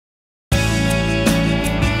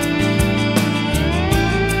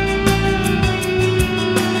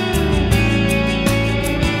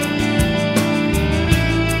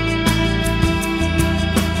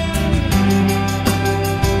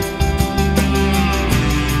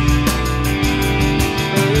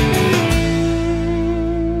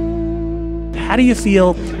How do you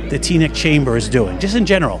feel the Teaneck Chamber is doing, just in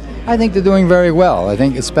general? I think they're doing very well. I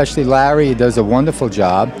think especially Larry does a wonderful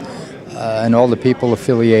job, and all the people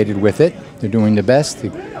affiliated with it. They're doing the best to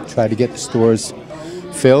try to get the stores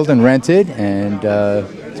filled and rented, and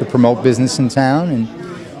to promote business in town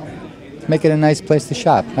and make it a nice place to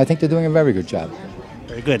shop. I think they're doing a very good job.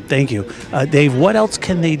 Very good, thank you. Dave, what else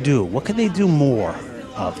can they do? What can they do more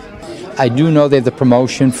of? I do know they have the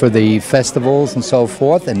promotion for the festivals and so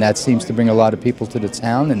forth, and that seems to bring a lot of people to the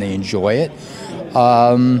town, and they enjoy it.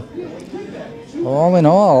 All in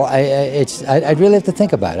all, I'd really have to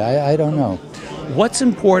think about it. I don't know. What's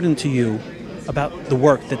important to you about the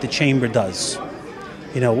work that the chamber does?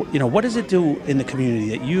 You know, what does it do in the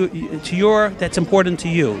community that that's important to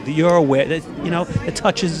you, that you're aware that it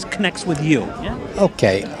touches, connects with you? Yeah.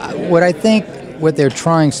 Okay, what they're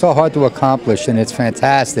trying so hard to accomplish, and it's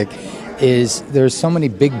fantastic, is there's so many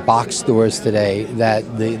big box stores today that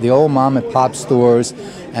the old mom and pop stores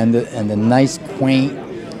and the nice quaint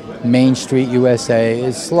Main Street USA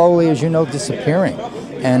is slowly, as you know, disappearing.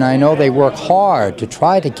 And I know they work hard to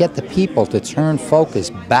try to get the people to turn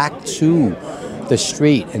focus back to the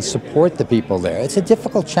street and support the people there. It's a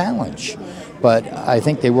difficult challenge, but I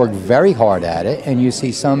think they work very hard at it, and you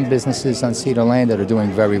see some businesses on Cedar Lane that are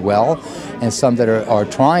doing very well and some that are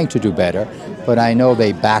trying to do better, but I know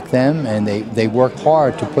they back them and they work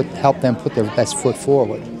hard to help them put their best foot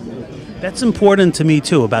forward. That's important to me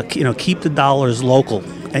too, about keep the dollars local.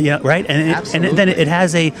 And right, and then it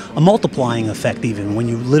has a multiplying effect even when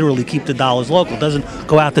you literally keep the dollars local. It doesn't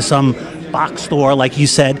go out to some box store like you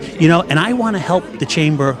said, And I want to help the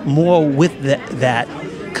chamber more with that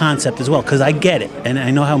concept as well, because I get it and I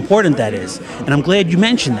know how important that is, and I'm glad you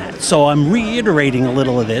mentioned that. So I'm reiterating a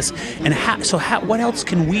little of this. And what else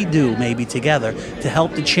can we do maybe together to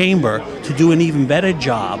help the chamber to do an even better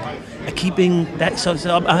job at keeping that? So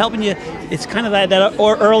I'm helping you. It's kind of that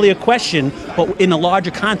earlier question, but in a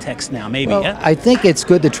larger context now, maybe. Well, yeah? I think it's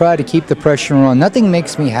good to try to keep the pressure on. Nothing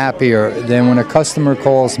makes me happier than when a customer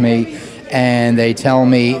calls me and they tell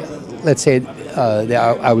me, let's say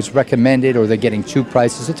I was recommended, or they're getting 2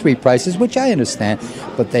 prices or 3 prices, which I understand,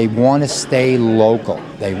 but they want to stay local.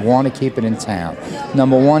 They want to keep it in town.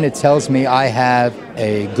 Number one, it tells me I have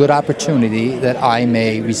a good opportunity that I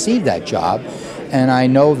may receive that job, and I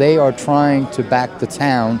know they are trying to back the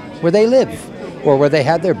town where they live or where they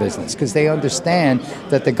have their business, because they understand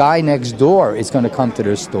that the guy next door is going to come to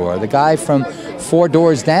their store. The guy from 4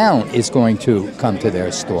 doors down is going to come to their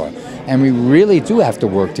store. And we really do have to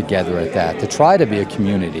work together at that, to try to be a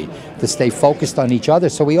community, to stay focused on each other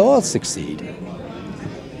so we all succeed.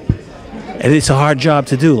 And it's a hard job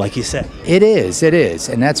to do, like you said. It is.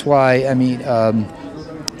 And that's why,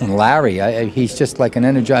 and Larry, he's just like an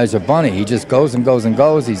Energizer bunny. He just goes and goes and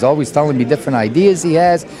goes. He's always telling me different ideas he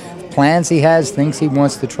has, plans he has, things he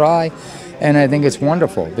wants to try. And I think it's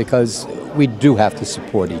wonderful because we do have to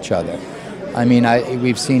support each other.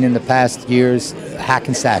 We've seen in the past years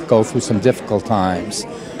Hackensack go through some difficult times,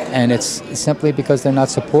 and it's simply because they're not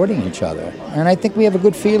supporting each other. And I think we have a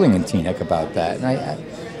good feeling in Teaneck about that, and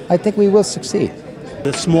I think we will succeed.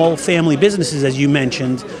 The small family businesses, as you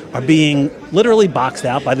mentioned, are being literally boxed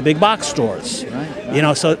out by the big box stores.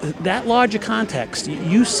 Right. So that larger context,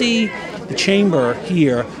 you see the chamber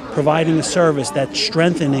here providing a service that's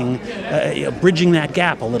strengthening, bridging that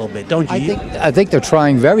gap a little bit, don't you? I think they're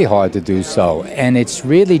trying very hard to do so, and it's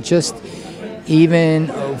really just, even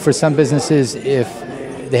for some businesses, if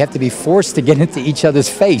they have to be forced to get into each other's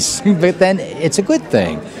face, but then it's a good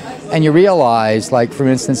thing. And you realize, like for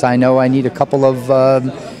instance, I know I need a couple of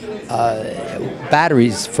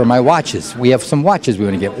batteries for my watches. We have some watches we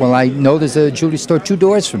want to get. Well, I know there's a jewelry store 2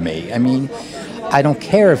 doors from me. I don't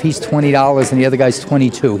care if he's $20 and the other guy's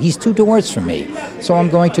 $22. He's 2 doors from me, so I'm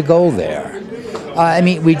going to go there.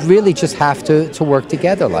 We really just have to work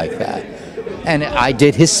together like that. And I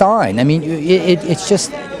did his sign. It's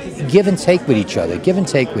just give and take with each other,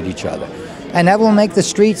 and that will make the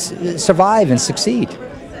streets survive and succeid.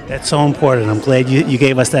 That's so important. I'm glad you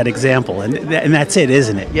gave us that example, and that's it,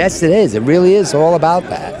 isn't it? Yes, it is. It really is all about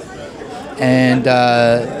that. And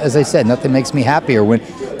as I said, nothing makes me happier when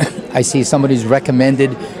I see somebody's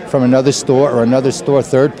recommended from another store,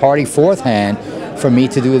 third party, fourth hand, for me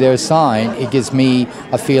to do their sign. It gives me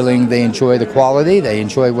a feeling they enjoy the quality, they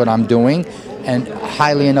enjoy what I'm doing, and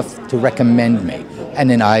highly enough to recommend me. and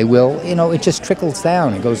then I will, it just trickles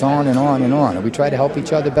down. It goes on and on and on. And we try to help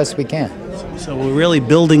each other best we can. So we're really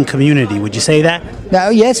building community. Would you say that? Now,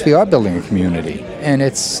 yes, we are building a community, and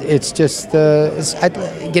it's just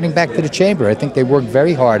getting back to the chamber. I think they work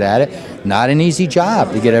very hard at it. Not an easy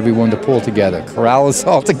job to get everyone to pull together, corral us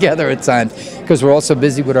all together at times, because we're also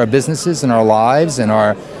busy with our businesses and our lives and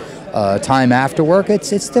our time after work.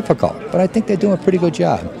 It's difficult, but I think they're doing a pretty good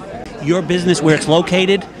job. Your business, where it's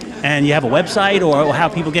located, and you have a website or how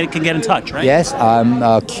people can get in touch, right? Yes, I'm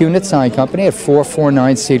Teaneck Sign Company at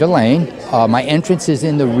 449 Cedar Lane. My entrance is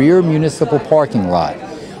in the rear municipal parking lot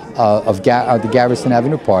of the Garrison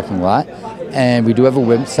Avenue parking lot. And we do have a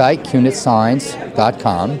website,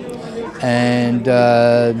 teanecksigns.com. And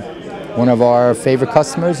one of our favorite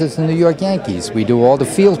customers is the New York Yankees. We do all the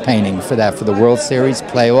field painting for that, for the World Series,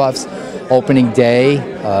 playoffs, opening day,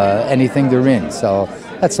 anything they're in. So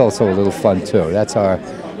that's also a little fun, too. That's our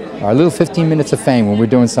little 15 minutes of fame when we're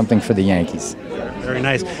doing something for the Yankees. Very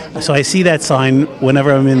nice. So I see that sign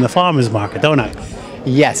whenever I'm in the farmer's market, don't I?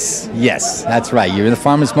 Yes, that's right. You're in the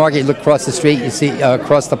farmer's market, you look across the street, you see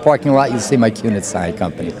across the parking lot, you see my Teaneck Sign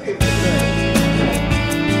Company.